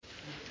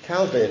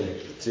Calvin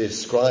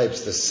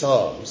describes the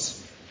Psalms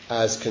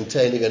as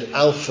containing an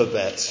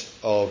alphabet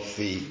of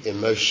the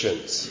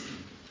emotions.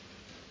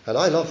 And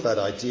I love that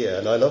idea,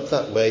 and I love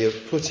that way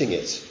of putting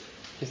it.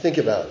 You think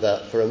about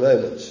that for a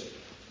moment.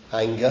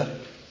 Anger,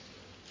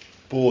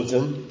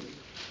 boredom,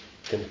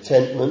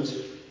 contentment,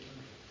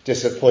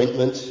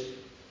 disappointment,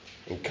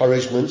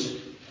 encouragement,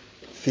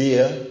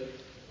 fear,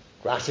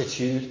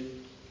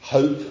 gratitude,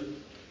 hope.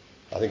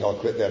 I think I'll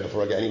quit there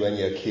before I get anywhere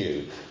near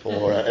Q,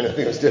 or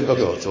anything that's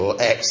difficult, or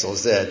X or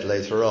Z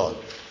later on.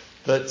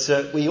 But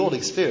we all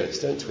experience,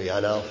 don't we,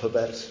 an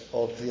alphabet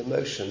of the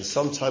emotions,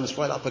 sometimes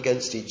right up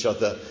against each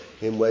other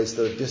in ways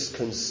that are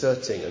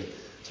disconcerting. And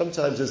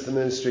sometimes as the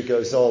ministry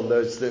goes on,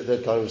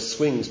 the kind of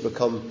swings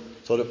become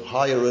sort of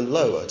higher and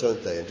lower,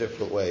 don't they, in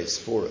different ways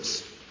for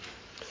us.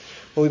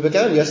 Well, we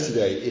began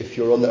yesterday, if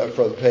you're on that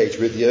front page,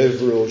 with the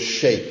overall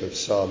shape of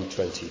Psalm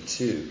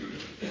 22.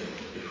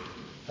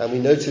 And we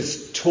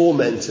noticed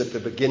torment at the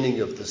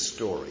beginning of the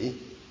story,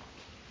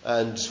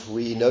 and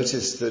we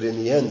noticed that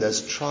in the end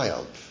there's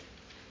triumph.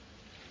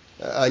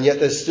 And yet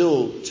there's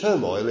still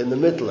turmoil in the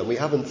middle, and we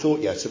haven't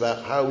thought yet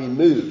about how we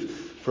move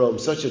from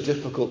such a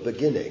difficult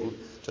beginning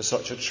to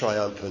such a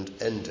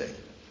triumphant ending.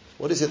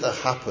 What is it that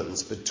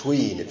happens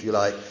between, if you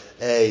like,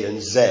 A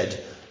and Z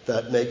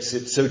that makes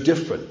it so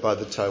different by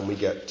the time we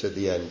get to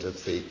the end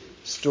of the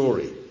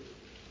story?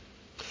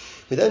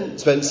 We then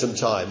spent some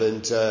time,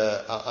 and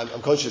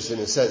I'm conscious in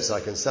a sense I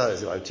can sound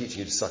as if I'm teaching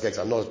you to suck eggs.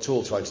 I'm not at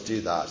all trying to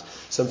do that.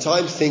 Some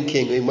time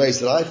thinking in ways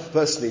that I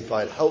personally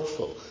find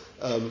helpful,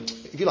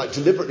 if you like,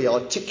 deliberately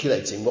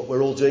articulating what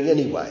we're all doing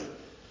anyway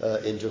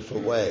in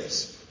different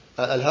ways.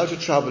 And how to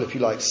travel, if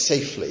you like,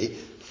 safely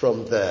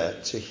from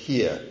there to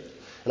here.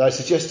 And I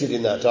suggested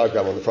in that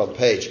diagram on the front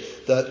page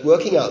that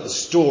working out the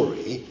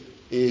story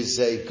is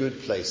a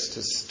good place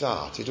to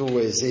start. It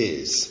always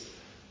is.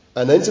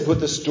 And then to put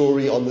the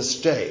story on the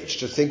stage,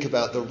 to think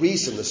about the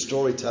reason the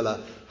storyteller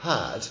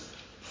had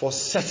for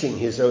setting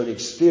his own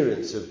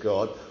experience of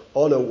God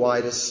on a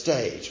wider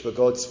stage for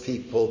God's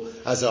people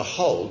as a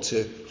whole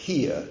to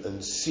hear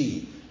and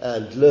see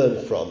and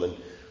learn from. And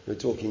we were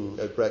talking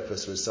at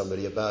breakfast with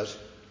somebody about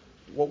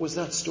what was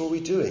that story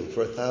doing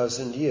for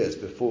 1,000 years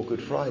before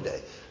Good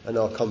Friday? And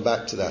I'll come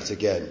back to that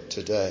again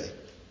today.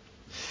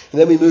 And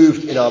then we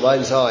moved in our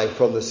mind's eye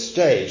from the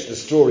stage, the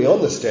story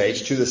on the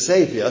stage, to the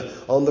Saviour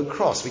on the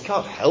cross. We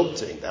can't help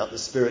doing that. The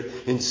Spirit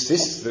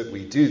insists that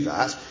we do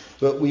that.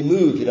 But we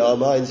move in our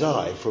mind's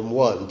eye from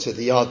one to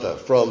the other,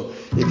 from,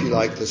 if you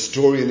like, the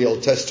story in the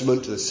Old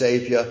Testament to the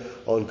Saviour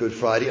on Good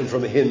Friday, and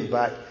from him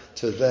back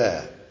to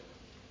there.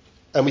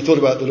 And we thought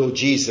about the Lord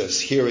Jesus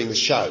hearing the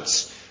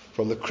shouts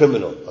from the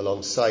criminal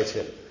alongside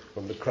him,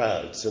 from the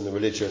crowds and the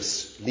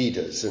religious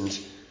leaders. And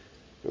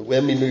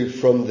when we move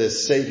from the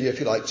Saviour, if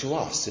you like, to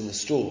us in the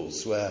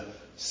stalls, we're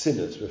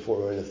sinners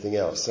before anything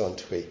else,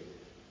 aren't we?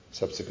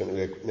 Subsequently,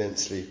 we're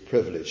immensely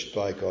privileged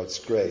by God's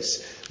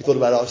grace. We thought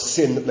about our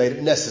sin that made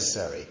it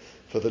necessary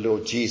for the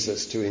Lord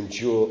Jesus to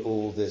endure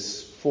all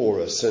this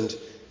for us, and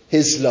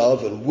his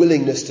love and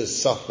willingness to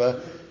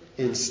suffer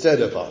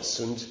instead of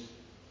us. And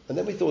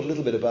then we thought a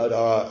little bit about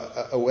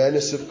our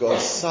awareness of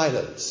God's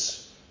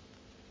silence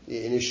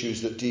in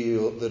issues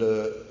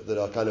that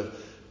are kind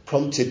of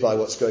prompted by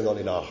what's going on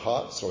in our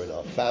hearts or in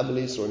our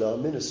families or in our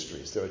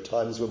ministries. There are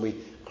times when we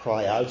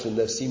cry out and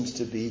there seems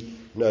to be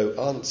no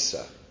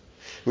answer.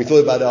 We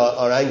thought about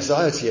our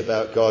anxiety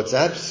about God's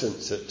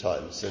absence at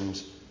times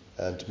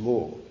and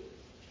more.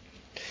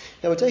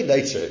 Now, a day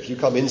later, if you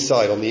come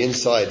inside on the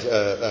inside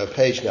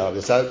page now of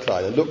this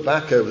outline and look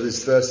back over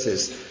these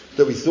verses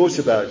that we thought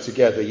about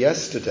together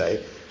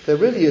yesterday, there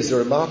really is a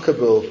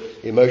remarkable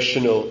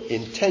emotional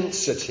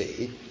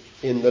intensity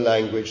in the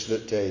language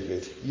that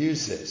David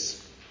uses.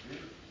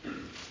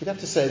 You'd have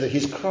to say that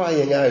he's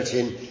crying out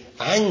in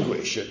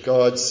anguish at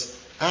God's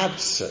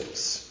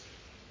absence.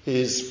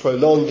 His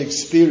prolonged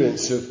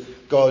experience of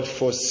God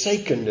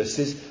forsakenness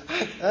is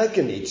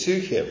agony to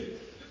him.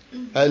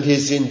 And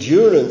his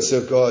endurance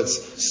of God's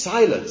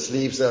silence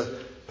leaves a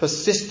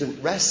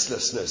persistent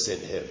restlessness in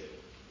him.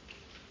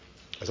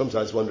 I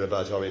sometimes wonder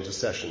about our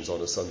intercessions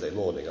on a Sunday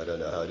morning. I don't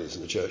know how it is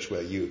in the church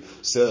where you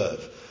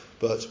serve.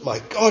 But my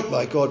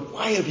God,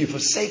 why have you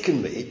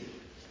forsaken me?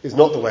 Is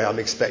not the way I'm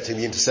expecting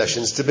the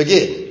intercessions to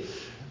begin.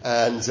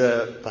 And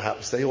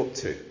perhaps they ought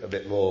to a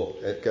bit more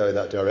go in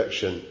that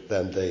direction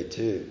than they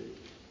do.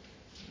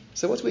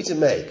 So what are we to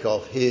make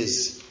of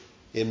his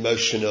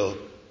emotional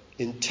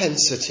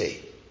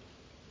intensity?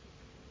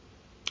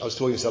 I was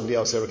talking to somebody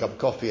else over a cup of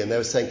coffee, and they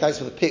were saying, thanks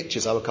for the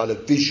pictures, I'm a kind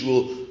of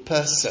visual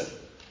person.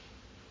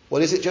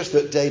 Well, is it just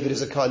that David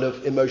is a kind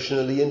of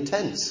emotionally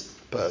intense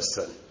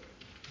person?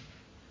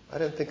 I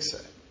don't think so.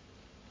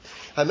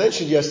 I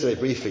mentioned yesterday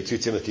briefly 2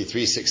 Timothy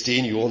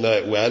 3:16. You all know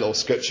it well. All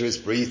scripture is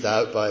breathed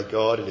out by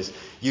God and is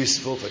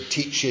useful for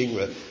teaching,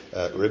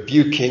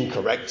 rebuking,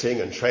 correcting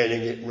and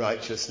training in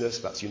righteousness.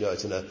 Perhaps you know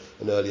it in an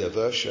earlier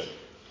version.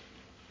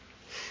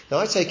 Now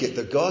I take it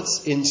that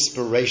God's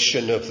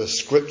inspiration of the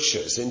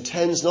scriptures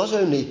intends not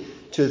only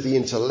to the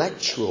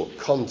intellectual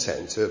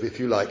content of, if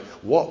you like,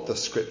 what the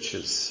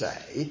scriptures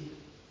say,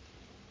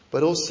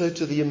 but also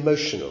to the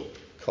emotional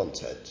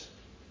content.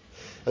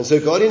 And so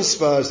God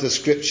inspires the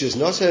scriptures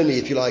not only,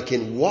 if you like,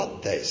 in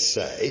what they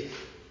say,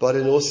 but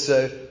in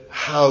also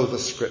how the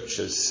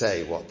scriptures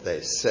say what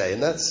they say.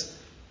 And that's,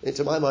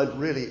 to my mind,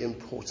 really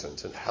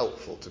important and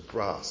helpful to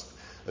grasp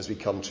as we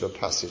come to a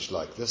passage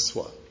like this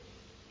one.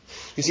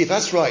 You see, if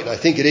that's right, and I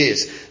think it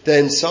is,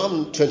 then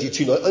Psalm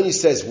 22 not only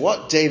says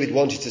what David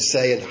wanted to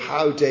say and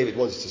how David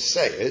wanted to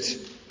say it,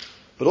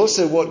 but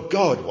also what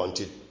God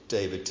wanted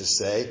David to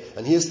say.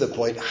 And here's the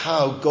point,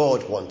 how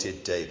God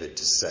wanted David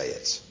to say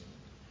it.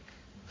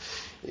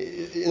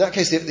 In that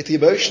case, if the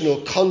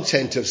emotional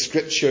content of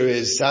Scripture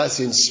is as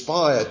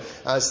inspired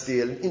as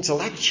the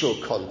intellectual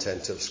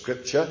content of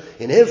Scripture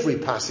in every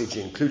passage,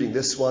 including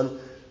this one,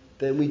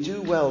 then we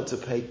do well to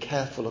pay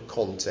careful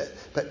attention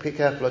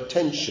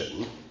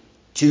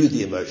to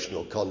the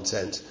emotional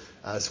content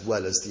as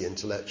well as the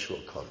intellectual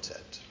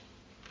content.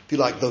 If you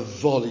like, the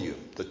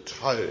volume, the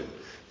tone,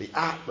 the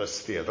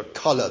atmosphere, the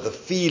colour, the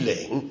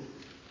feeling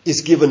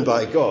is given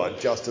by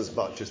God just as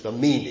much as the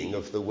meaning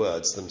of the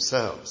words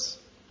themselves.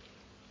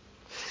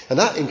 And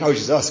that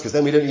encourages us, because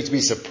then we don't need to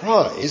be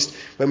surprised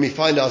when we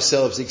find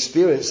ourselves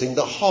experiencing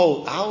the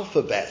whole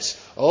alphabet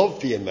of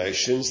the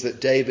emotions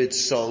that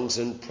David's songs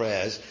and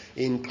prayers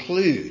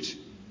include.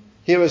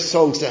 Here are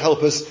songs to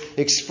help us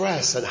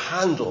express and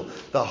handle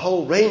the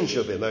whole range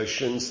of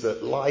emotions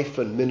that life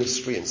and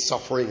ministry and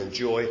suffering and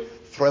joy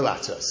throw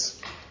at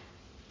us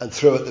and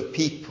throw at the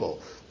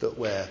people that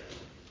we're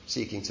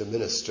seeking to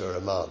minister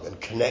among and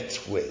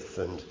connect with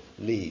and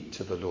lead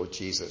to the Lord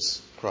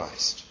Jesus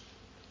Christ.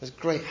 There's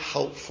great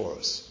help for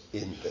us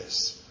in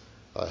this.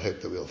 I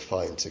hope that we'll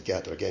find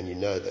together. Again, you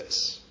know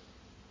this.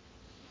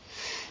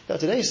 Now,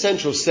 today's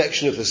central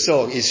section of the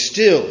song is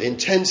still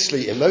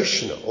intensely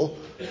emotional,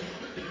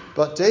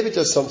 but David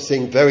does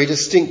something very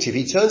distinctive.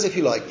 He turns, if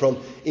you like,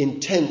 from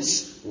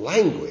intense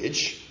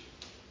language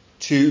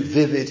to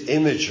vivid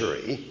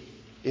imagery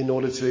in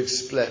order to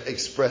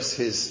express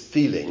his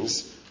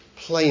feelings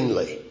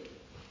plainly.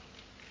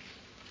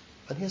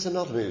 And here's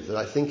another move that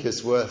I think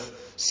is worth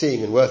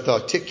seeing and worth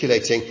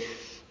articulating,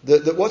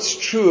 that what's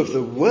true of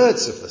the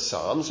words of the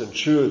Psalms and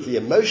true of the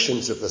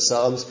emotions of the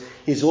Psalms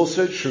is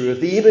also true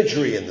of the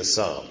imagery in the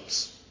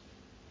Psalms.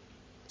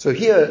 So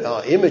here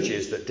are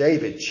images that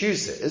David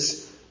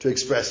chooses to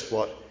express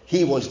what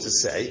he wanted to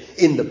say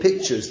in the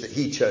pictures that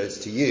he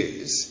chose to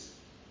use.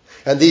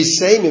 And these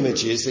same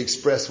images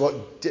express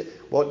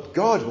what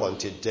God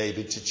wanted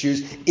David to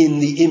choose in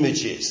the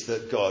images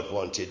that God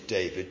wanted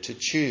David to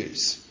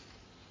choose.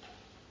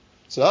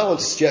 So I want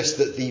to suggest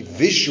that the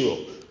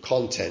visual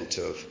content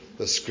of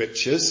the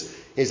scriptures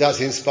is as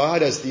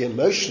inspired as the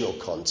emotional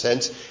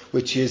content,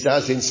 which is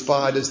as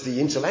inspired as the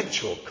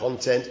intellectual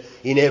content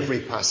in every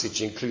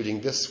passage,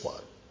 including this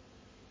one.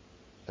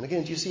 And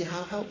again, do you see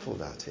how helpful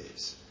that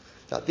is?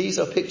 That these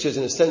are pictures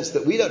in a sense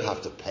that we don't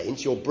have to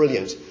paint. You're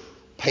brilliant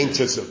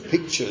painters of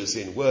pictures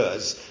in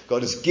words.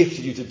 God has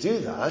gifted you to do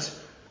that.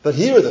 But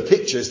here are the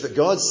pictures that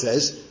God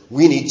says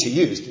we need to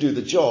use to do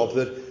the job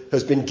that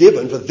has been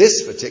given for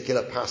this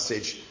particular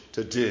passage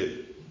to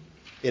do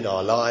in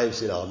our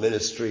lives, in our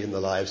ministry, in the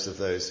lives of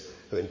those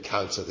who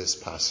encounter this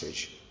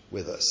passage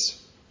with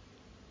us.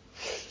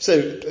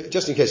 So,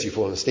 just in case you've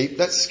fallen asleep,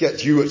 let's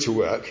get you to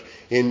work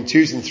in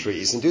 2s and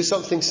 3s and do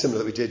something similar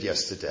that we did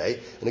yesterday.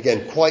 And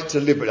again, quite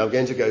deliberately, I'm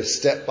going to go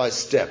step by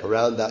step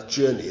around that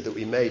journey that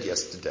we made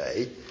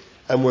yesterday.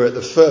 And we're at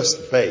the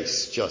first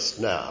base just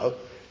now.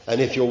 And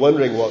if you're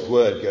wondering what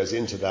word goes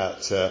into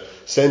that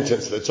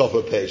sentence at the top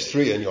of page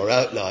 3 in your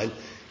outline,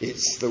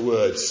 it's the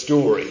word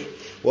story.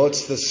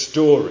 What's the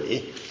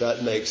story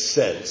that makes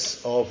sense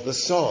of the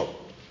song?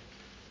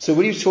 So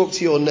will you talk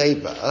to your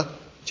neighbour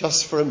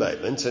just for a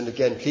moment? And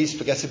again, please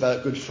forget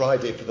about Good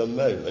Friday for the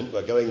moment.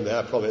 We're going there,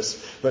 I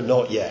promise, but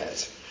not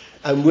yet.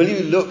 And will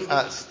you look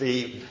at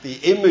the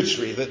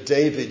imagery that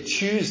David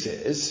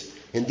chooses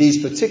in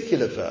these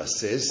particular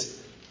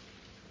verses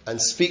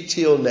and speak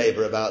to your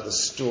neighbour about the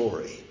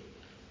story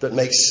that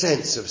makes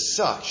sense of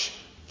such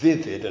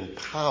vivid and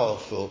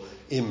powerful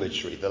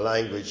imagery, the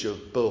language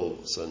of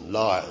bulls and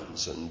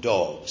lions and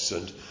dogs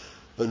and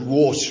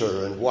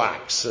water and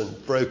wax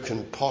and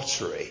broken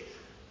pottery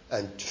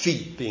and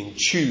feet being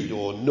chewed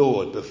or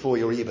gnawed before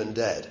you're even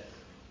dead.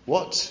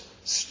 What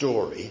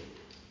story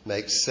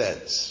makes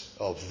sense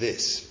of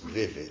this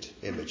vivid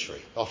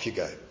imagery? Off you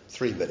go.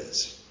 3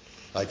 minutes.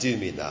 I do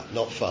mean that,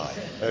 not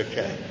 5.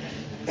 Okay.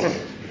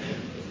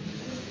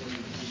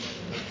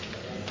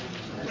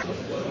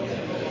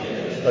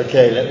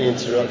 Okay, let me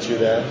interrupt you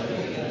there.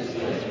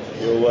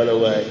 You're well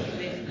away.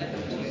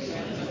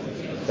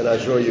 Can I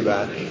draw you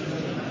back?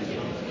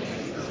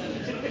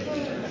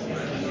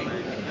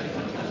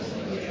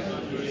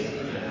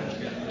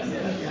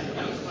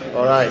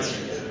 All right,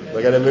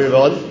 we're going to move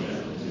on.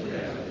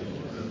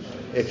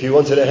 If you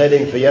wanted a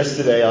heading for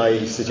yesterday,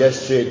 I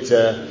suggested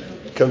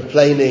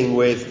complaining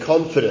with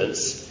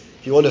confidence.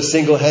 If you want a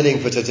single heading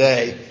for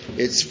today,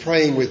 it's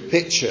praying with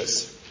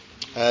pictures.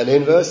 And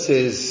in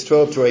verses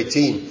 12 to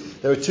 18,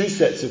 there are 2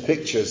 sets of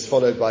pictures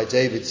followed by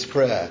David's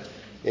prayer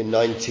in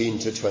 19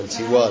 to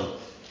 21.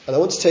 And I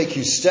want to take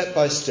you step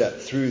by step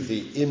through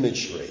the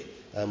imagery,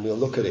 and we'll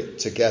look at it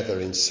together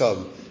in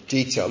some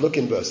detail. Look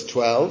in verse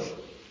 12.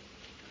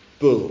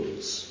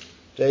 Bulls.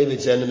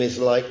 David's enemies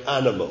are like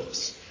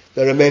animals.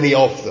 There are many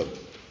of them.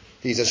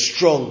 These are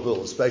strong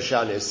bulls.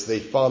 Bashan is the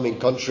farming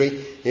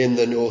country in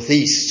the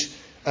northeast,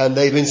 and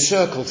they've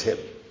encircled him.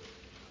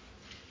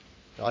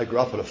 I grew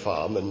up on a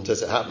farm, and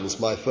as it happens,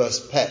 my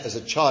first pet as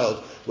a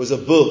child was a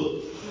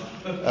bull.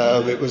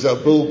 It was a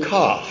bull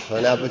calf,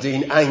 an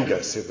Aberdeen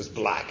Angus. It was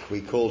black.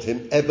 We called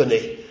him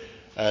Ebony.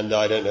 And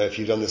I don't know if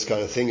you've done this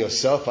kind of thing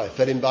yourself. I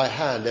fed him by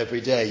hand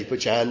every day. You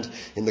put your hand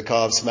in the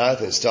calf's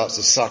mouth and it starts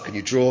to suck, and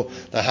you draw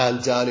the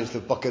hand down into the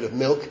bucket of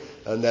milk,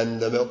 and then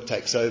the milk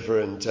takes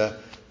over and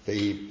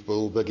the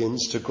bull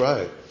begins to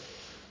grow.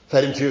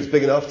 Fed him till he was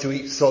big enough to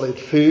eat solid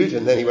food,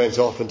 and then he went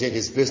off and did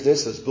his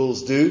business, as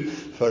bulls do,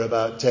 for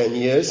about 10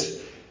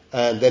 years.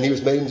 And then he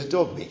was made into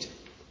dog meat.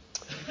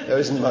 There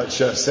isn't much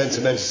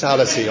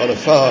sentimentality on a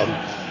farm.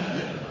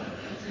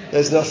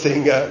 There's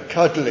nothing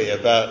cuddly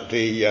about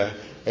the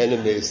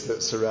enemies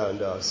that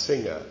surround our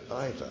singer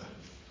either.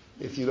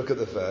 If you look at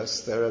the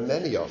verse, there are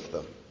many of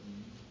them.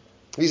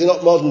 These are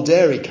not modern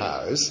dairy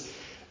cows,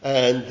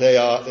 and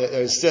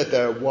instead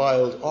they're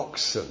wild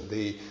oxen.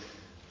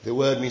 The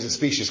word means a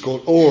species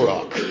called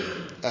auroch,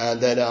 and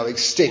they're now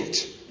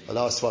extinct. The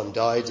last one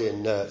died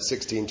in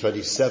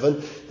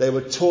 1627. They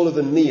were taller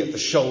than me at the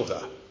shoulder.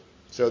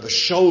 So the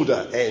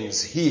shoulder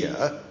ends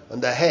here,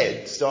 and the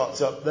head starts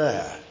up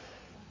there.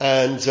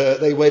 And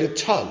they weighed a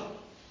ton.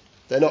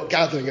 They're not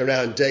gathering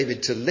around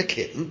David to lick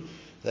him.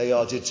 They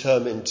are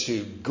determined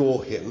to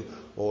gore him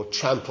or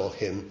trample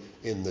him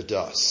in the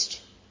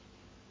dust.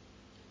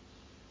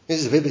 This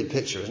is a vivid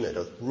picture, isn't it,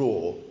 of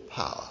raw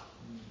power,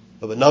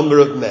 of a number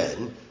of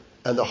men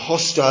and the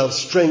hostile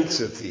strength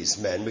of these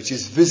men, which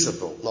is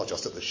visible, not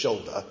just at the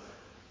shoulder,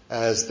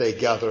 as they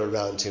gather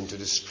around him to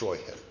destroy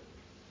him.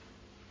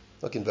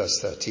 Look in verse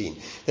 13.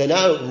 They're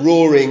now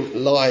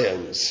roaring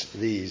lions,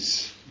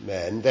 these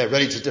men. They're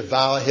ready to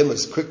devour him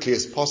as quickly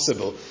as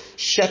possible.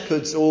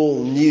 Shepherds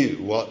all knew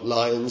what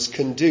lions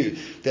can do.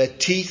 Their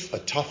teeth are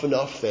tough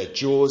enough, their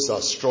jaws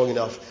are strong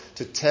enough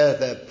to tear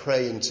their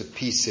prey into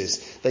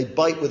pieces. They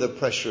bite with a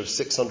pressure of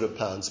 600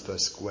 pounds per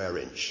square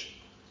inch.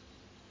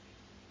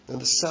 And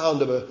the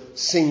sound of a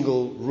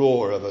single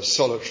roar of a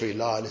solitary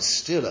lion is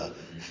still a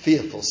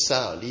fearful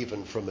sound,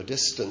 even from a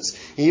distance.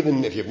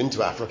 Even if you've been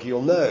to Africa,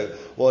 you'll know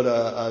what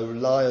a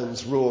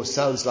lion's roar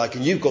sounds like,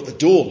 and you've got the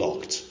door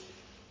locked.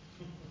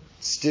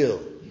 Still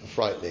a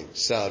frightening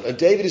sound. And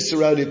David is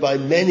surrounded by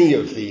many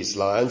of these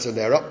lions, and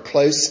they're up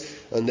close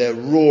and they're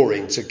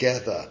roaring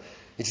together.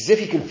 It's as if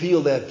he can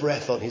feel their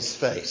breath on his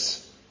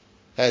face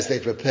as they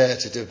prepare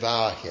to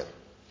devour him.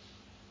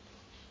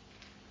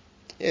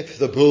 If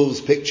the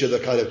bulls picture the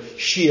kind of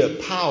sheer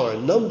power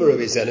and number of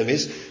his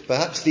enemies,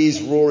 perhaps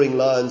these roaring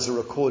lions are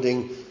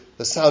recording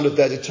the sound of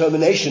their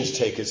determination to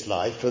take his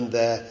life and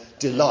their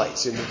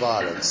delight in the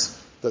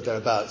violence that they're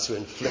about to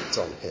inflict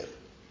on him.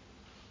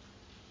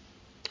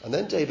 And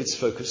then David's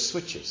focus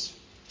switches.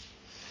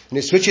 And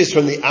it switches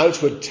from the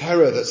outward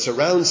terror that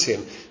surrounds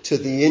him to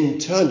the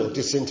internal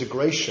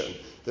disintegration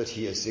that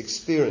he is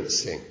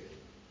experiencing.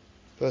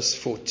 Verse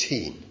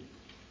 14.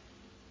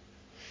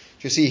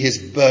 You see, his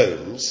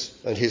bones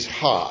and his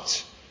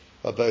heart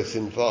are both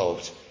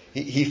involved.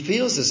 He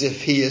feels as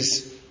if he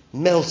is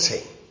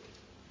melting,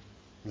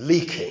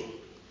 leaking.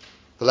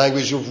 The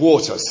language of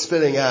water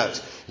spilling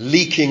out,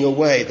 leaking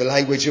away. The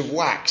language of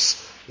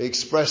wax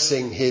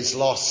expressing his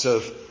loss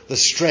of the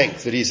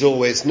strength that he's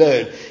always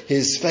known.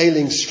 His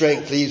failing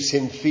strength leaves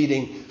him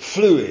feeling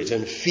fluid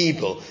and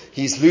feeble.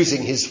 He's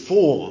losing his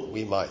form,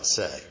 we might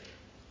say.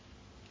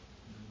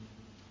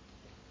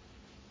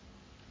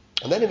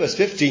 And then in verse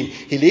 15,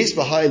 he leaves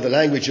behind the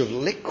language of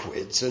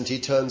liquids and he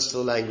turns to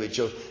the language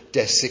of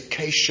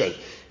desiccation.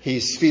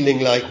 He's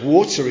feeling like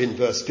water in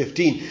verse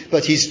 15,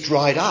 but he's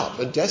dried up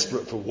and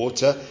desperate for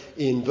water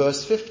in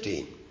verse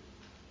 15.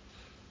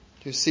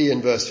 You see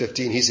in verse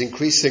 15, he's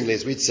increasingly,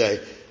 as we'd say,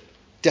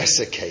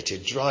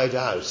 desiccated, dried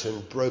out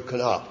and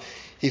broken up.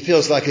 He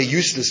feels like a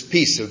useless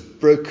piece of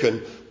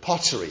broken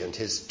pottery and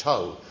his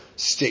tongue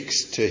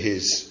sticks to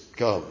his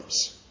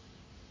gums.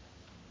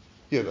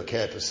 You ever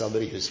cared for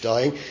somebody who's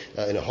dying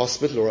in a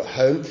hospital or at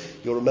home?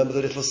 You'll remember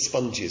the little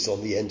sponges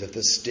on the end of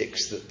the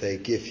sticks that they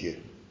give you.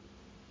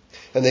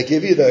 And they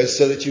give you those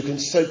so that you can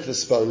soak the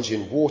sponge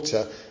in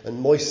water and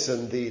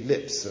moisten the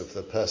lips of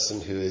the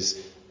person who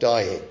is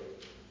dying.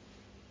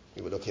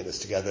 We were looking at this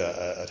together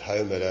at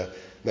home at a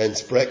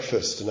men's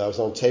breakfast, and I was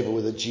on a table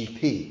with a GP.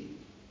 He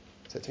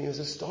said to me he was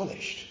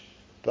astonished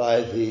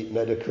by the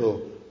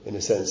medical, in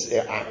a sense,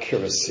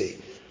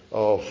 accuracy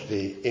of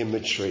the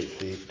imagery,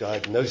 the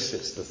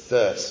diagnosis, the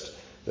thirst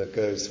that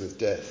goes with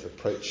death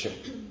approaching.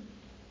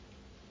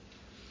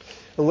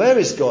 And where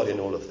is God in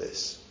all of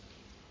this?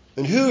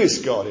 And who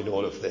is God in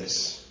all of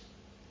this?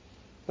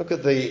 Look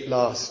at the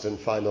last and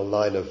final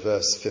line of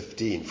verse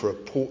 15 for a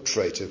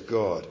portrait of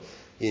God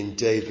in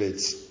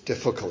David's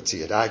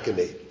difficulty and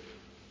agony.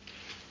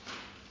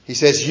 He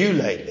says, "You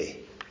lay me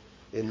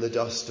in the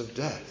dust of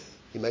death."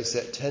 He makes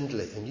it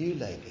tenderly, and you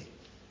lay me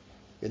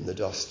in the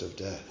dust of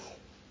death.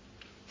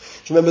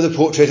 Do you remember the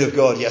portrait of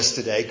God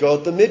yesterday?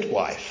 God the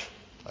midwife.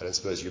 I don't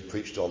suppose you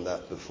preached on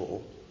that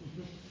before.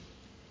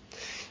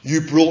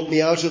 You brought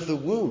me out of the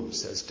womb,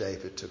 says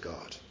David to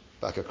God,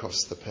 back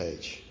across the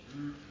page.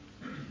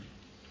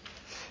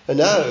 And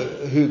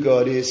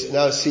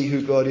now see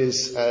who God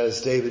is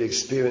as David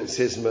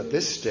experiences him at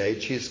this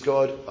stage. He's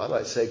God, I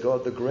might say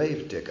God the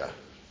grave digger,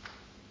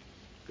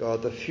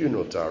 God the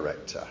funeral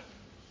director.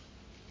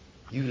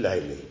 You lay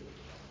me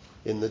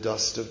in the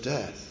dust of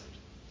death.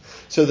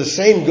 So the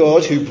same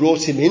God who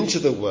brought him into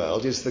the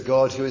world is the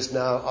God who is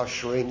now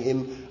ushering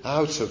him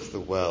out of the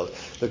world.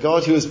 The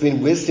God who has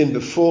been with him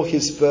before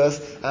his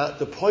birth, at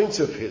the point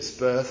of his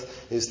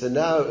birth, is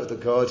now the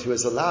God who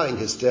is allowing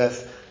his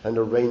death and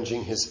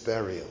arranging his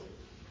burial.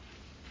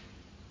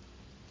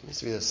 It seems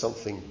to me there's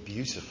something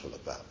beautiful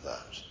about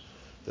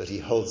that he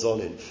holds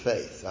on in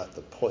faith at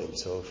the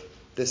point of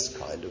this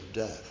kind of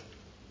death.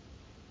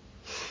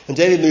 And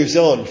David moves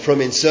on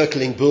from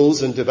encircling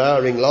bulls and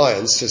devouring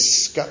lions to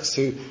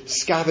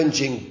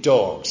scavenging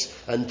dogs.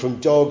 And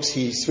from dogs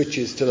he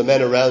switches to the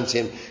men around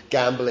him,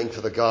 gambling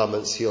for the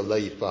garments he'll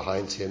leave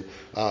behind him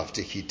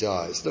after he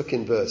dies. Look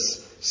in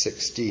verse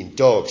 16.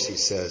 Dogs, he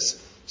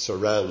says,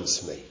 surround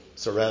me.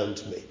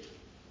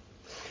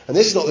 And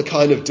this is not the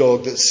kind of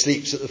dog that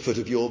sleeps at the foot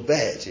of your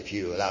bed, if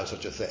you allow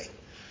such a thing.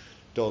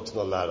 Dogs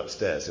not allowed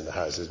upstairs in the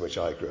houses in which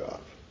I grew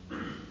up.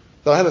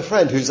 But I have a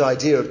friend whose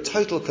idea of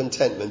total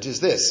contentment is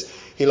this.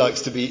 He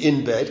likes to be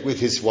in bed with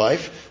his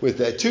wife, with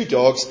their 2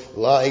 dogs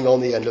lying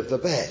on the end of the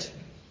bed.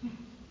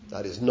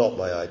 That is not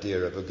my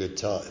idea of a good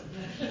time.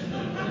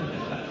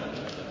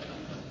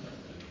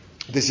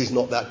 This is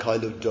not that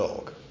kind of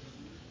dog.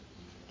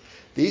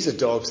 These are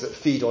dogs that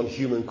feed on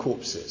human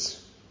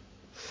corpses.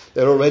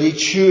 They're already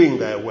chewing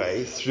their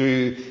way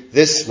through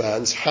this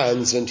man's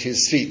hands and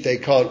his feet. They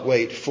can't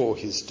wait for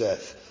his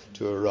death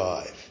to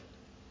arrive.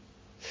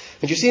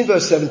 And you see in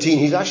verse 17,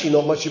 he's actually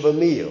not much of a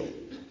meal.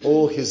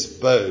 All his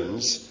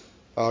bones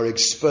are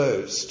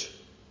exposed.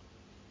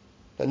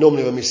 And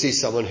normally when we see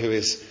someone who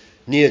is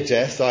near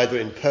death, either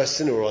in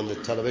person or on the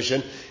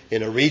television,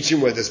 in a region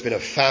where there's been a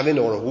famine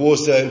or a war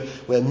zone,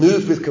 we're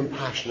moved with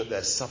compassion at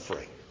their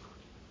suffering.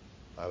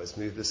 I was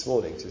moved this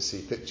morning to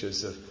see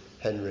pictures of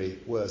Henry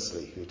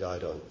Worsley, who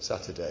died on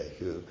Saturday,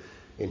 who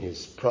in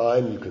his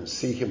prime, you can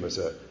see him as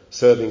a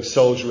serving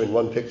soldier in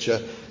one picture,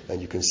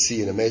 and you can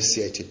see an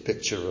emaciated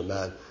picture of a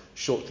man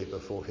shortly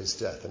before his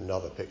death,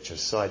 another picture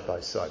side by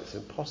side. It's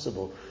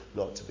impossible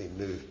not to be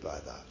moved by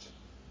that.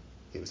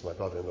 He was my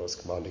brother-in-law's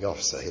commanding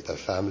officer. Their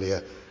family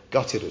are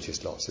gutted at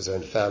his loss, his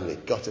own family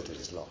gutted at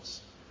his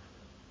loss.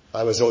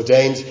 I was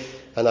ordained,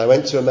 and I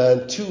went to a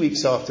man 2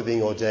 weeks after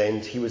being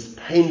ordained. He was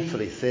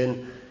painfully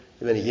thin.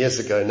 Many years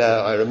ago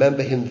now, I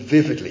remember him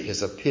vividly,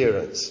 his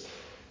appearance.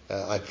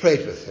 I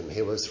prayed with him.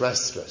 He was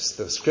restless.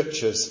 The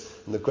scriptures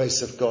and the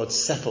grace of God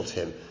settled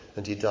him,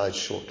 and he died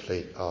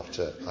shortly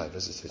after I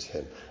visited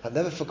him. I've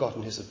never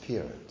forgotten his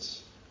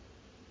appearance.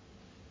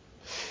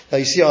 Now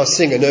you see, our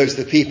singer knows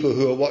the people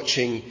who are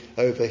watching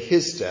over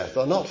his death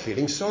are not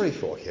feeling sorry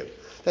for him.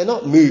 They're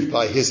not moved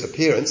by his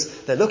appearance.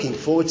 They're looking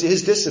forward to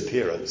his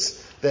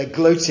disappearance. They're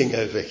gloating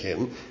over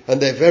him, and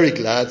they're very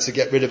glad to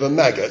get rid of a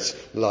maggot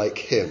like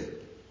him.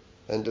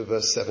 End of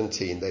verse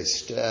 17. They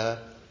stare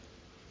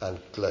and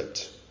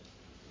gloat.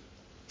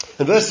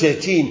 And verse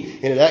 18,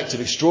 in an act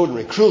of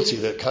extraordinary cruelty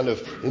that kind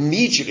of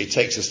immediately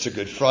takes us to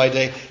Good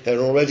Friday, they're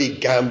already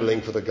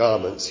gambling for the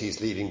garments he's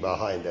leaving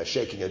behind. They're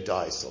shaking a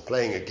dice or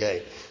playing a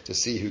game to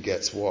see who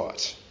gets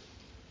what.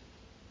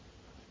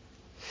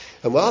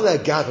 And while they're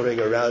gathering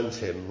around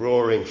him,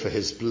 roaring for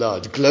his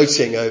blood,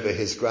 gloating over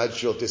his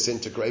gradual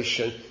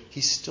disintegration,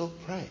 he still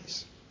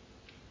prays.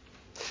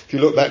 If you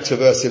look back to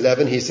verse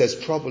 11, he says,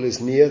 trouble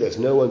is near, there's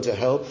no one to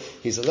help.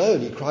 He's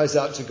alone. He cries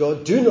out to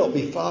God, do not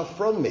be far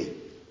from me.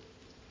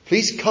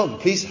 Please come,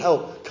 please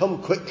help,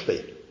 come quickly.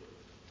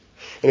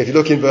 And if you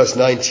look in verse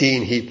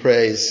 19, he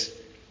prays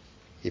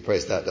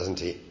that, doesn't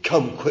he?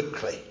 Come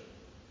quickly.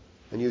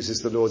 And uses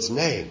the Lord's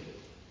name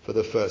for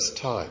the first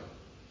time.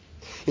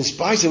 In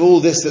spite of all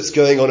this that's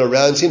going on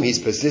around him, he's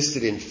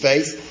persisted in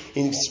faith.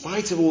 In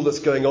spite of all that's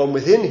going on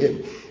within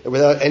him, and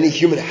without any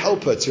human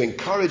helper to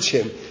encourage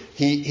him,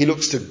 he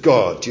looks to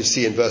God. You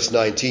see in verse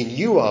 19,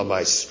 you are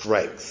my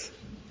strength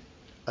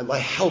and my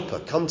helper.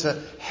 Come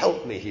to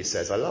help me, he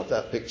says. I love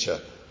that picture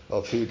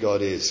of who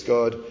God is.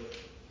 God,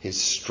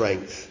 his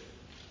strength,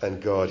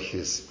 and God,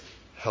 his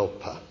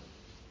helper.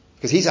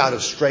 Because he's out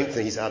of strength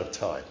and he's out of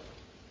time.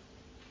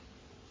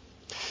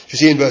 You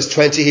see in verse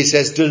 20, he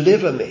says,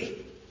 deliver me.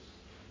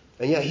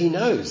 And yet he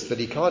knows that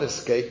he can't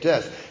escape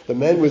death. The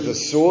men with the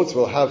swords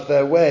will have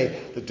their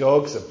way. The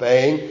dogs are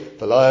baying,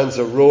 the lions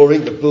are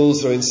roaring, the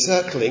bulls are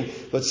encircling,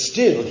 but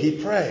still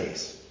he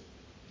prays.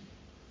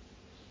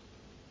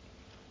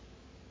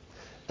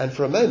 And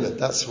for a moment,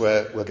 that's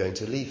where we're going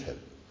to leave him.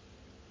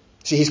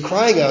 See, he's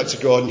crying out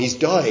to God and he's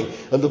dying,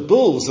 and the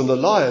bulls and the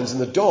lions and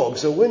the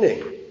dogs are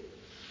winning.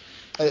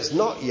 And it's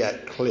not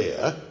yet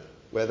clear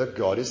whether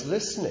God is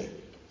listening.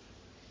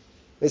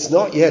 It's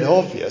not yet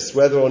obvious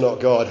whether or not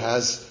God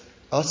has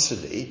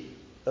utterly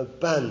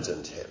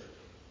abandoned him.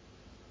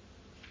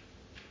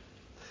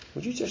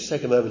 Would you just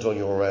take a moment on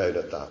your own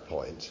at that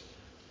point,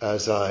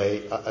 as I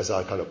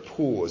kind of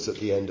pause at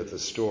the end of the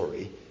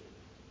story,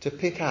 to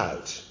pick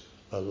out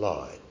a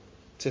line,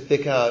 to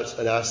pick out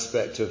an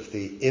aspect of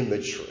the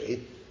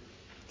imagery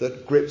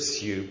that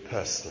grips you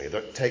personally,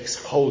 that takes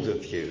hold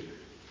of you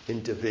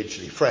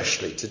individually,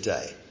 freshly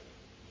today.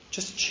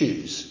 Just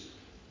choose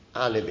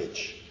an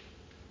image,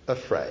 a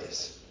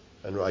phrase,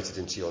 and write it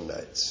into your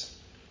notes.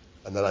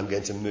 And then I'm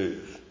going to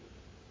move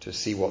to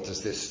see what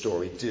does this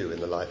story do in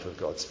the life of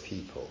God's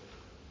people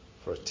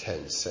for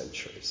 10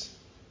 centuries.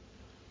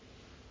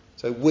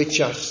 So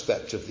which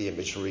aspect of the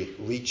imagery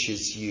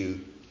reaches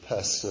you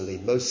personally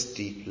most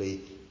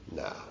deeply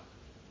now?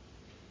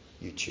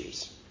 You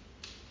choose.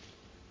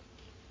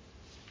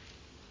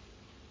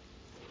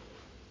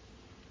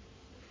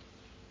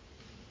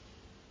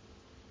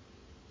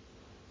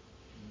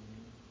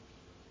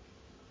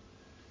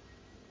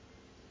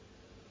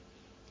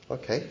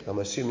 Okay, I'm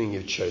assuming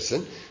you've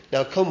chosen.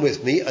 Now come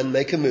with me and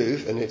make a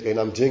move, and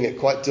I'm doing it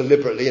quite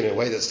deliberately in a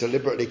way that's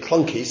deliberately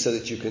clunky so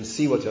that you can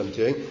see what I'm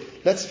doing.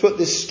 Let's put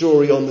this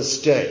story on the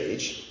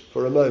stage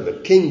for a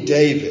moment. King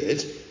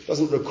David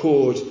doesn't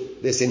record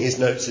this in his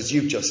notes as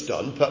you've just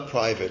done, but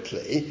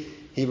privately.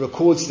 He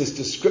records this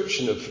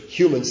description of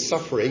human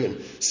suffering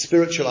and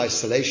spiritual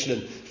isolation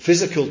and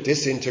physical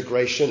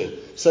disintegration and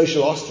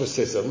social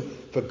ostracism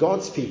for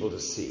God's people to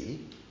see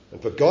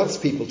and for God's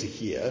people to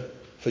hear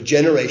for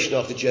generation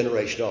after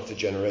generation after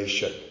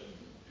generation.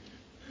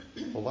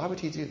 Well, why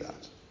would he do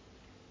that?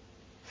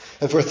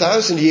 And for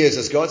 1,000 years,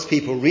 as God's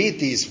people read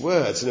these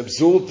words and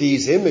absorb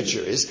these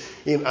images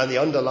and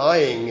the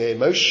underlying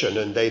emotion,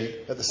 and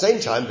at the same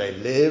time they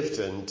lived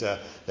and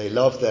they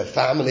loved their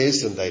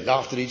families and they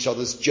laughed at each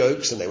other's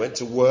jokes and they went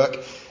to work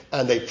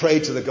and they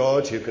prayed to the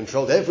God who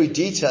controlled every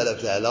detail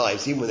of their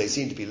lives, even when they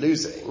seemed to be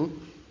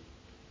losing.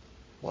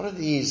 What are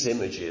these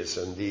images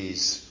and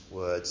these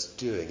words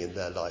doing in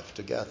their life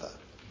together?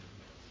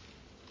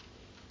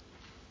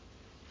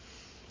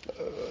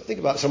 Think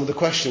about some of the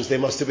questions they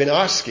must have been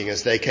asking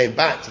as they came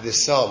back to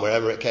this psalm,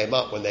 wherever it came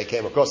up, when they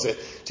came across it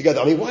together.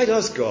 I mean, why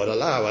does God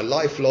allow a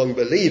lifelong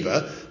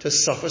believer to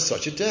suffer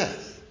such a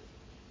death?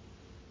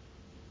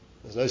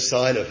 There's no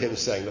sign of him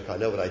saying, look, I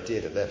know what I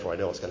did and therefore I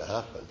know what's going to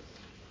happen.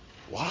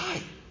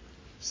 Why?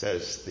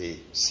 Says the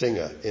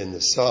singer in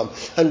the psalm.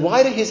 And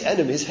why do his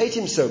enemies hate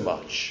him so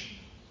much?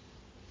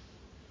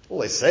 All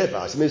they say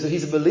about him is that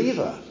he's a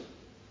believer.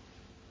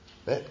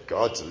 Let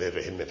God deliver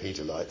him if he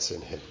delights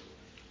in him.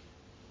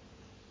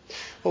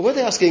 Well, what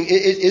they're asking,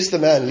 is the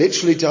man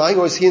literally dying,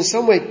 or is he in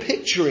some way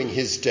picturing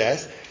his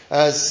death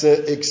as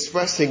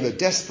expressing the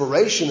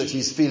desperation that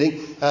he's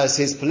feeling as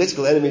his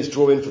political enemies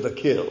draw in for the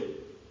kill? In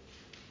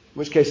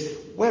which case,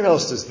 where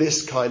else does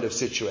this kind of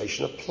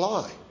situation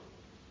apply?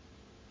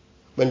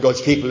 When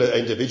God's people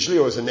individually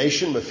or as a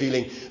nation were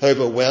feeling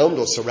overwhelmed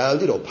or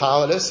surrounded or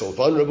powerless or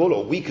vulnerable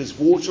or weak as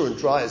water and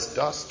dry as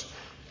dust,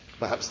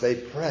 perhaps they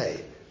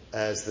pray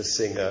as the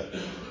singer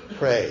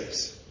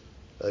prays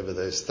over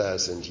those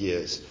 1,000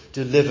 years.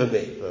 Deliver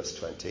me, verse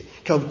 20.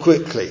 Come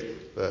quickly,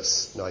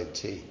 verse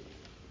 19. You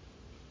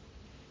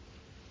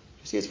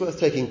see, it's worth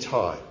taking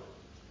time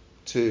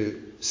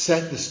to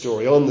set the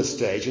story on the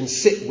stage and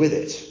sit with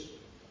it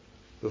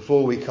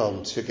before we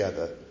come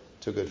together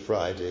to Good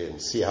Friday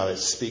and see how it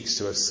speaks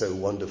to us so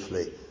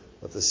wonderfully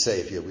of the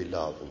Saviour we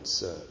love and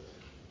serve.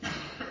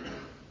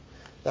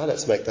 Now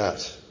let's make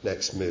that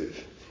next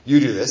move. You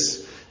do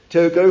this.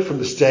 To go from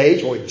the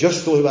stage, what we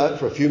just thought about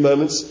for a few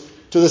moments,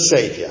 to the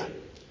Saviour.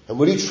 And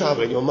will you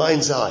travel in your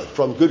mind's eye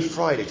from Good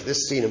Friday to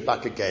this scene and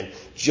back again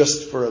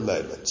just for a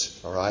moment,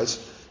 all right?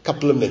 A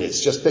couple of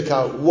minutes. Just pick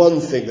out one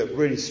thing that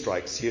really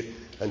strikes you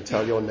and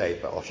tell your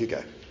neighbour. Off you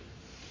go.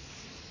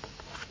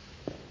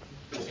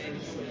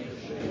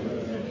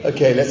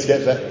 Okay, let's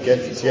get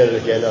together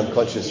again. I'm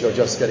conscious you're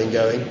just getting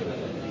going.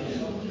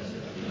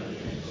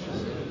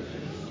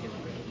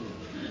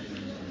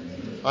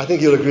 I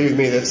think you'll agree with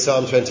me that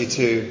Psalm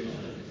 22,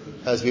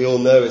 as we all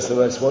know, is the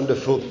most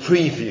wonderful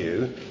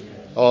preview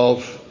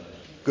of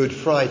Good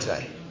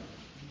Friday.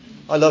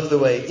 I love the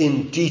way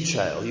in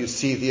detail you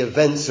see the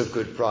events of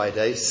Good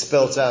Friday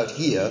spelt out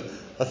here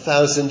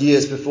 1,000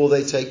 years before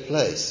they take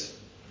place.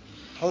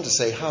 I want to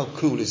say, how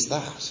cool is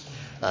that?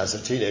 As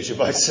a teenager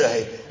might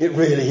say, it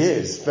really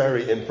is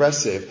very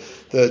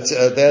impressive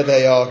that there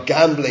they are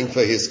gambling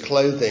for his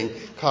clothing,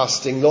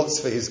 casting lots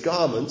for his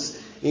garments,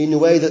 in a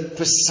way that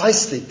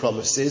precisely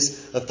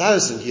promises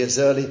 1,000 years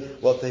early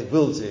what they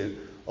will do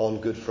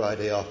on Good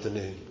Friday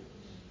afternoon.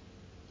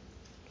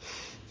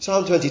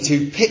 Psalm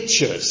 22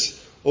 pictures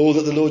all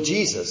that the Lord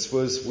Jesus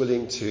was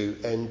willing to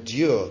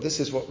endure. This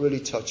is what really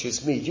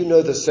touches me. You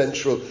know the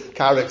central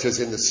characters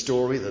in the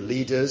story, the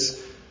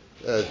leaders,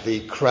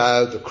 the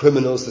crowd, the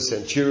criminals, the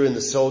centurion,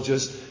 the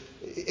soldiers,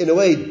 in a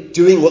way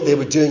doing what they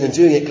were doing and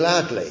doing it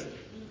gladly.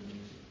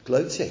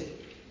 Gloating,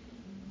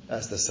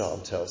 as the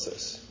psalm tells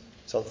us.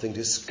 something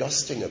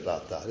disgusting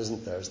about that,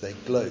 isn't there, as they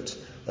gloat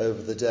over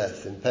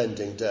the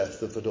impending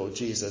death of the Lord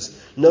Jesus,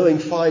 knowing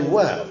fine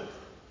well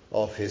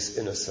of his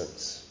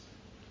innocence.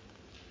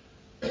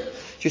 Do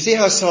you see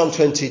how Psalm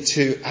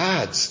 22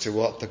 adds to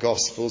what the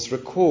Gospels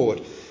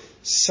record?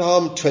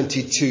 Psalm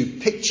 22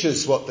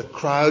 pictures what the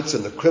crowds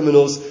and the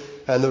criminals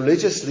and the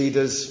religious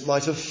leaders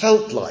might have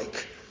felt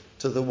like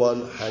to the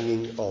one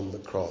hanging on the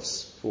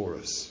cross for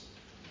us.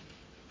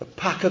 A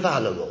pack of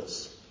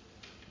animals,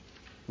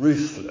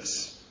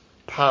 ruthless,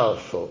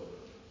 powerful,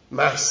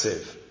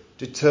 massive,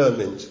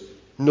 determined,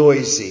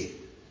 noisy,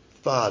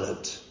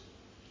 violent,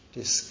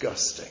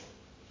 disgusting.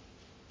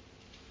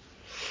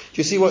 Do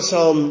you see what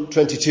Psalm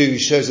 22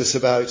 shows us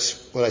about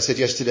what I said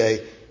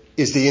yesterday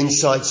is the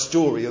inside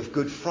story of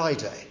Good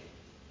Friday?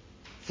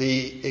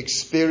 The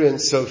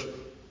experience of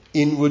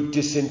inward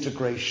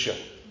disintegration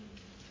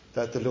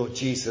that the Lord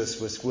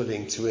Jesus was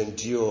willing to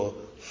endure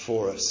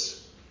for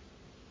us.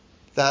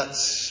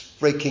 That's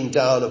breaking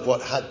down of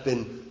what had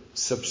been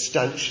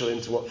substantial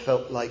into what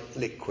felt like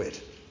liquid,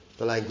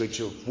 the language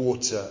of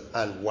water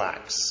and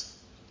wax,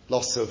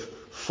 loss of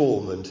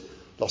form and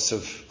loss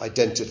of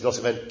identity, loss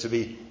of meant to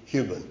be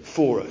human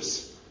for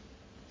us.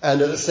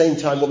 And at the same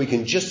time, what we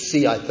can just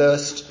see, I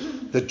thirst,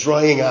 the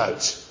drying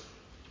out,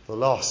 the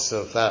loss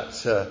of that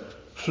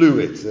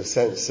fluid, the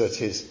sense that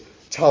his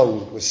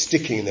tongue was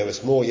sticking and there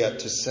was more yet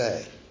to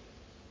say.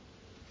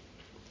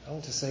 I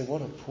want to say,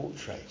 what a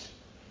portrait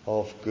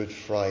of Good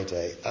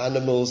Friday.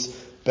 Animals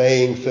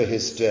baying for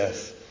his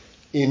death,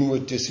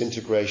 inward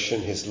disintegration,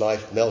 his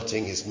life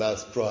melting, his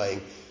mouth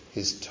drying,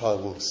 his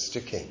tongue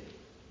sticking.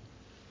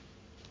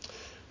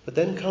 But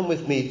then come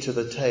with me to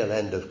the tail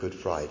end of Good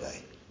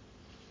Friday.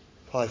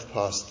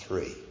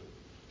 3:05,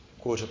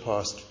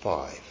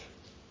 5:15.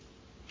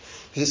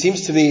 Because it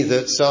seems to me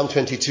that Psalm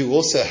 22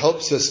 also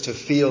helps us to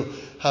feel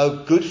how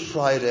Good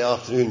Friday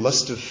afternoon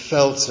must have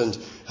felt and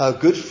how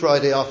Good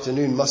Friday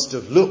afternoon must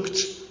have looked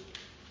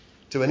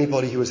to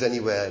anybody who was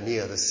anywhere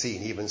near the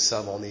scene, even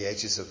some on the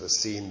edges of the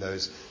scene,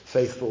 those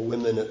faithful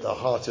women at the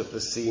heart of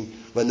the scene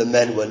when the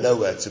men were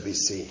nowhere to be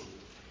seen.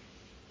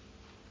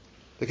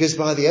 Because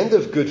by the end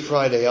of Good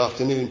Friday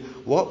afternoon,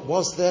 what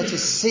was there to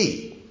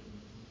see?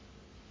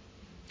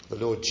 The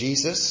Lord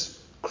Jesus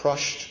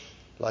crushed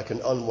like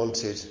an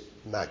unwanted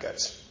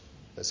maggot,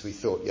 as we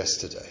thought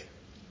yesterday.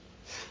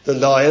 The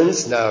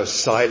lions now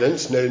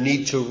silent, no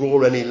need to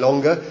roar any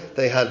longer.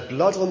 They had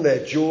blood on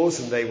their jaws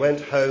and they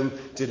went home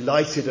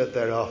delighted at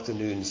their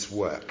afternoon's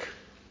work.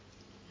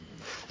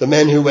 The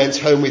men who went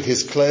home with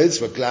his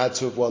clothes were glad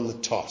to have won the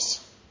toss.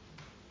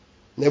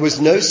 And there was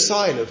no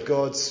sign of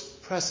God's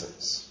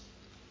presence.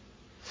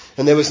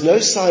 And there was no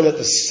sign at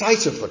the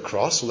sight of the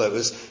cross, although it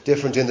was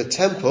different in the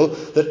temple,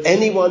 that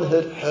anyone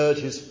had heard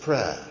his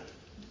prayer.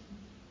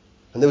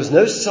 And there was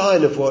no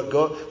sign of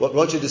what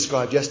Roger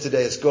described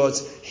yesterday as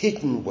God's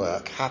hidden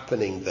work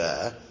happening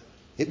there.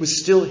 It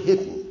was still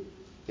hidden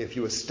if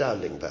you were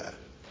standing there.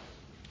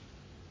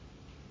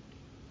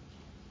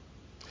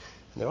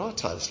 And there are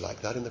times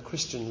like that in the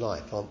Christian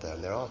life, aren't there?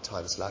 And there are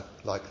times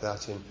like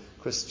that in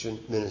Christian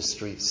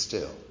ministry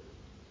still.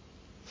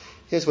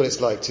 Here's what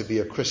it's like to be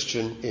a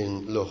Christian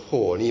in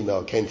Lahore. An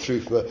email came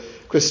through from a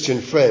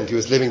Christian friend who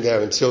was living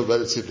there until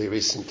relatively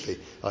recently.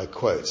 I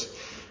quote,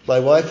 "My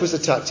wife was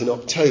attacked in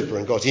October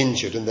and got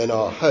injured, and then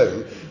our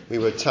home, we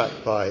were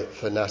attacked by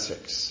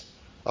fanatics.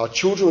 Our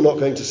children were not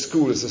going to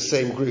school as the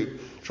same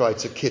group tried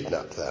to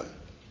kidnap them.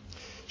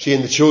 She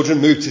and the children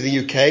moved to the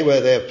UK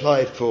where they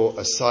applied for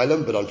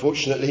asylum, but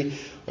unfortunately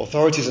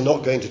authorities are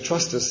not going to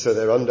trust us, so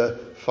they're under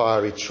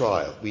fiery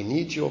trial. We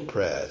need your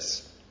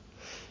prayers.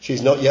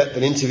 She's not yet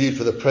been interviewed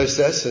for the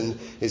process and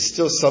is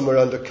still somewhere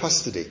under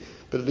custody,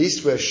 but at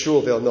least we're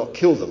sure they'll not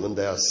kill them and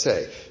they are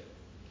safe.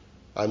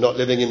 I'm not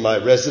living in my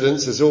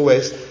residence. As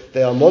always,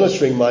 they are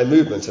monitoring my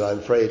movement and I'm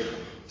afraid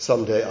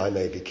someday I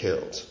may be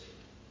killed."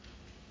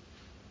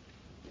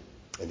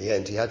 In the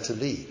end, he had to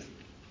leave.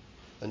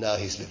 And now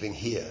he's living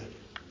here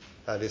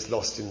and is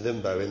lost in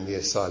limbo in the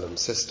asylum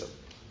system.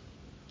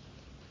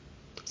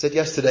 I said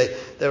yesterday,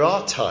 there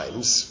are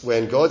times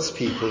when God's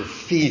people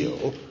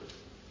feel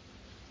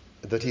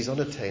that he's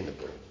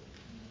unattainable.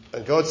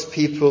 And God's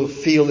people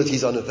feel that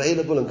he's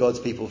unavailable, and God's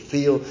people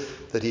feel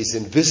that he's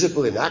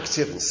invisible,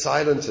 inactive and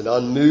silent and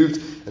unmoved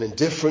and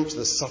indifferent to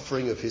the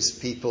suffering of his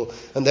people.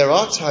 And there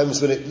are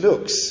times when it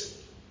looks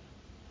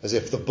as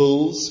if the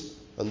bulls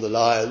and the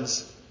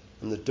lions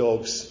and the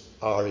dogs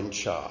are in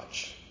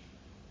charge.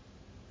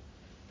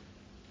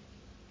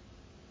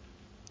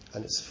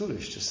 And it's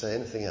foolish to say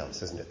anything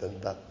else, isn't it, than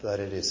that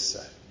it is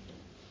so.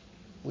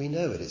 We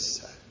know it is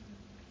so.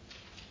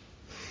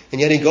 And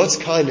yet in God's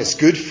kindness,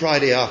 Good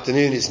Friday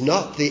afternoon is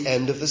not the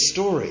end of the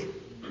story.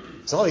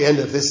 It's not the end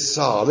of this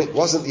psalm. It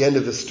wasn't the end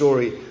of the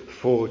story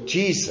for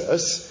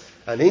Jesus.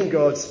 And in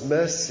God's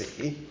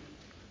mercy,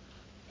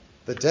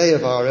 the day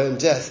of our own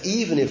death,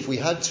 even if we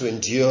had to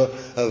endure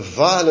a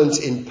violent,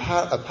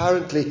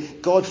 apparently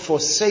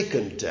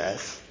God-forsaken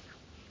death,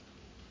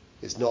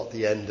 is not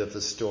the end of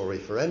the story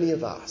for any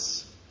of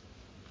us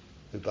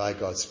who by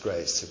God's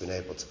grace have been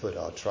able to put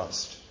our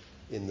trust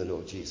in the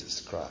Lord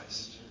Jesus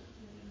Christ.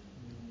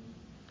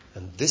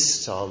 And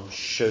this psalm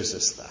shows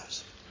us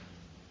that.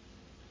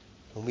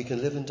 And we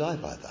can live and die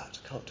by that,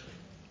 can't we?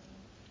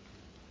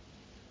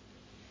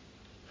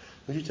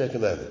 Would you take a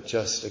moment,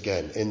 just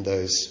again, in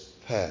those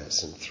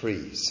pairs and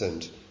threes,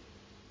 and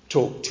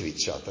talk to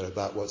each other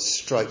about what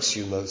strikes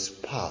you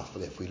most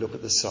powerful if we look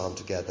at the psalm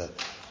together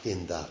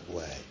in that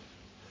way?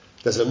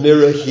 There's a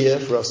mirror here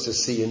for us to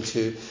see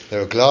into.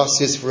 There are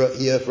glasses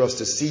here for us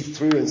to see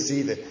through and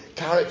see the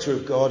character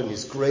of God and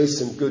his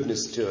grace and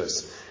goodness to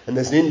us. And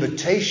there's an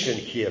invitation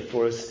here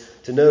for us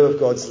to know of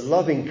God's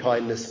loving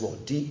kindness more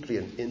deeply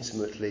and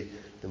intimately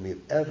than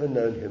we've ever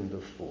known him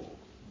before.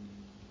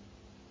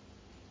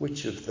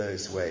 Which of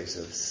those ways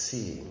of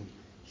seeing,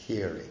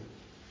 hearing,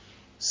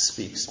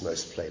 speaks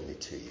most plainly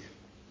to you?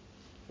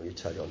 Will you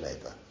tell your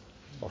neighbour?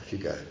 Off you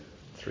go.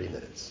 3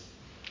 minutes.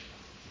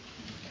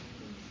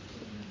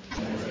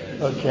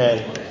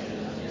 Okay.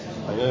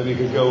 I know we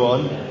could go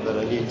on, but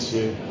I need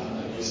to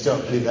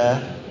stop you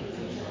there.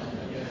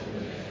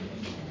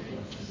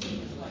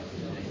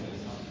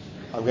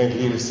 I'm going to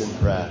lead us in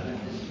prayer.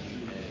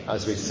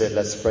 As we said,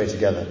 let's pray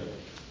together.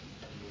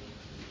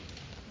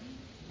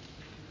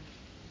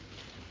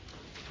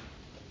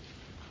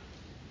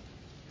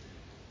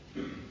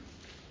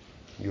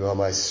 You are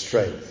my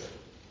strength.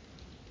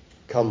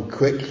 Come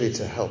quickly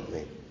to help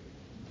me.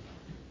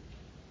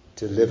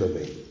 Deliver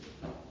me.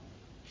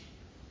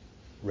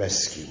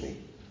 Rescue me.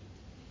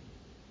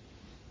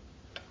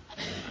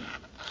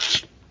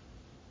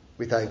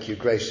 We thank you,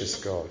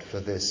 gracious God, for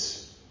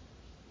this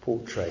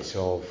portrait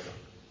of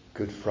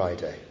Good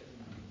Friday,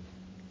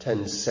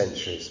 10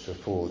 centuries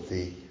before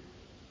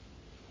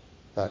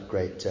that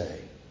great day.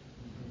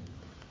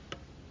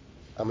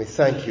 And we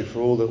thank you for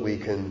all that we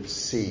can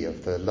see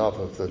of the love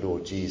of the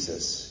Lord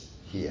Jesus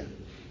here.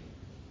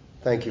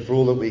 Thank you for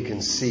all that we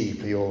can see,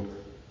 for your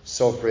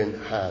sovereign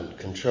hand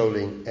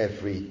controlling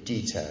every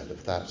detail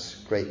of that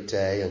great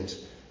day, and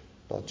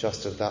not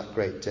just of that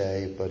great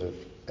day, but of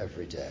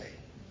every day.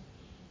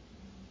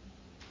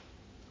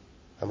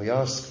 And we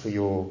ask for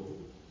your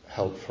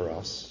help for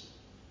us,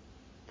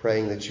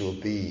 praying that you will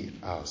be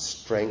our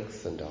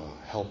strength and our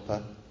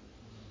helper.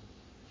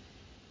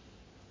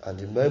 And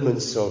in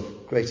moments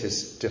of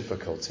greatest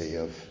difficulty,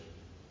 of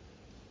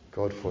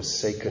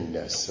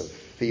God-forsakenness, of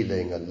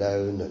feeling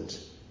alone and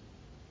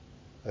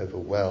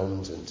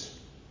overwhelmed and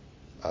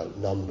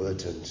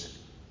outnumbered, and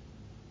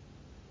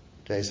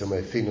days when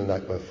we're feeling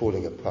like we're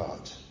falling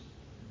apart,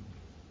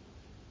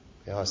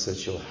 we ask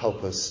that you'll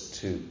help us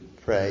to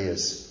pray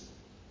as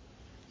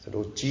the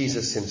Lord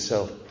Jesus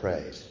himself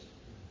prayed,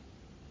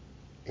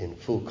 in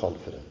full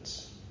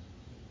confidence.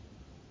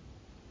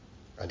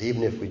 And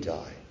even if we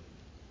die,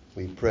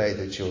 we pray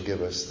that you'll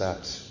give us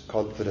that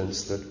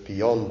confidence that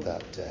beyond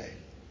that day,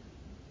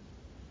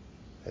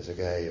 there's a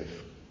day of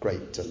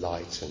great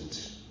delight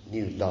and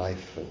new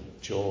life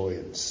and joy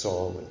and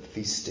song and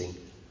feasting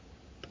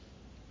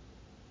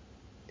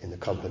in the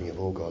company of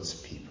all God's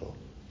people.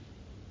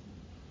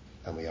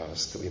 And we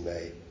ask that we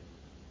may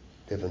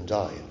live and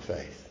die in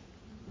faith.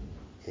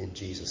 In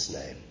Jesus'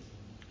 name,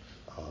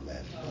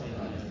 amen.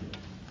 Amen.